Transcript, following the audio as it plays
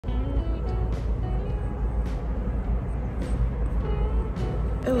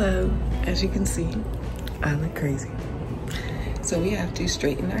Hello, as you can see, I look crazy. So we have to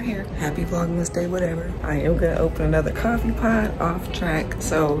straighten our hair. Happy Vlogmas Day, whatever. I am gonna open another coffee pot, off track.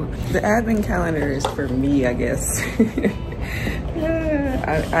 So the advent calendar is for me, I guess.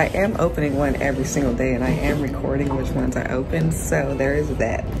 I am opening one every single day and I am recording which ones I open. So there is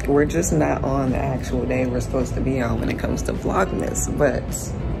that. We're just not on the actual day we're supposed to be on when it comes to Vlogmas, but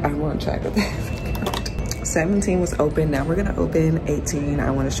I'm on track with that. 17 was open. Now we're gonna open 18. I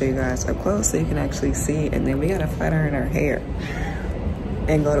want to show you guys up close so you can actually see, and then we gotta flat iron our hair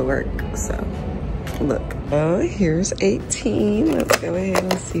and go to work. So look, oh, here's 18. Let's go ahead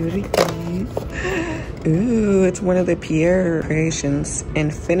and see what it is. Ooh, it's one of the Pierre creations,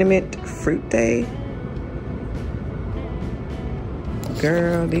 Infinite Fruit Day.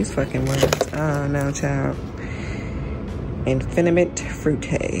 Girl, these fucking words. Oh no, child. Infinite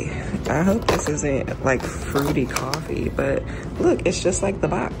Fruite. I hope this isn't like fruity coffee, but look, it's just like the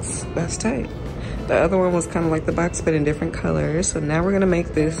box. That's tight. The other one was kind of like the box, but in different colors. So now we're gonna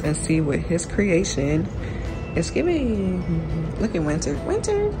make this and see what his creation is giving. Look at Winter.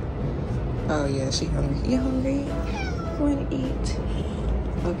 Winter. Oh yeah, she hungry. You hungry? You wanna eat?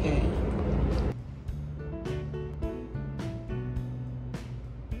 Okay.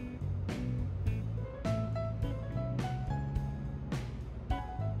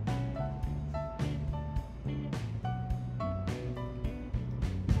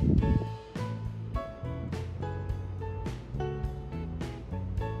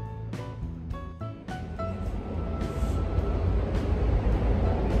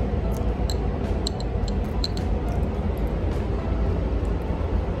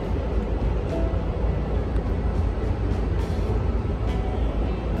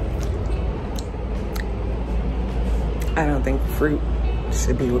 I don't think fruit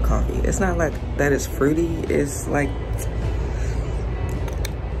should be with coffee. It's not like that it's fruity. It's like,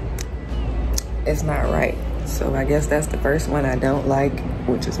 it's not right. So I guess that's the first one I don't like,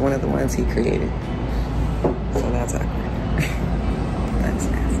 which is one of the ones he created. So that's awkward. That's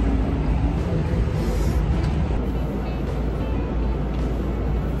nasty.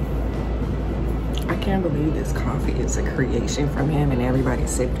 I can't believe this coffee is a creation from him and everybody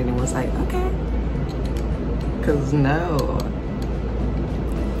sipped it and was like, okay. Cause no.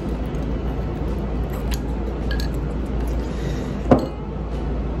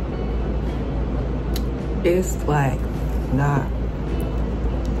 It's like, nah.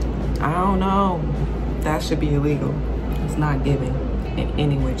 I don't know. That should be illegal. It's not given in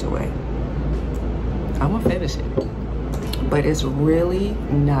any which way. I'm gonna finish it. But it's really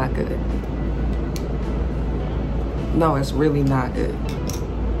not good. No, it's really not good.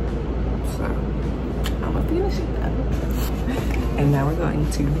 So I'm gonna finish it though. And now we're going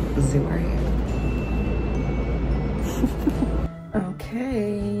to zip our hair.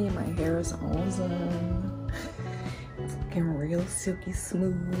 Okay, my hair is all done. It's looking real silky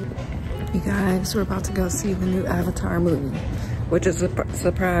smooth. You guys, we're about to go see the new Avatar movie, which is a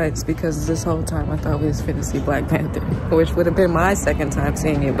surprise because this whole time I thought we was finna see Black Panther, which would have been my second time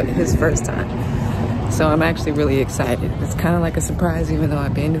seeing it, but his first time. So I'm actually really excited. It's kind of like a surprise, even though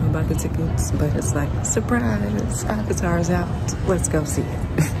I've been knew about the tickets, but it's like, surprise, Avatar's out. Let's go see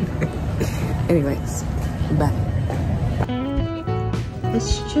it. Anyways, bye.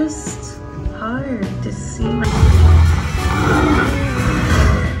 It's just hard to see.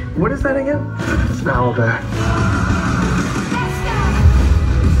 What is that again? It's an owlbear.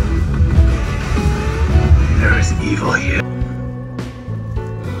 There is evil here.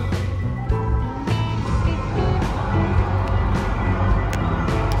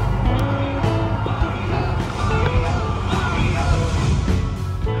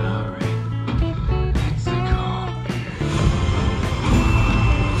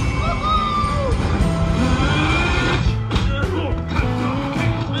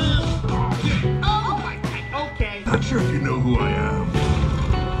 Not sure if you know who I am,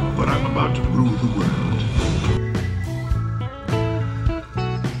 but I'm about to rule the world.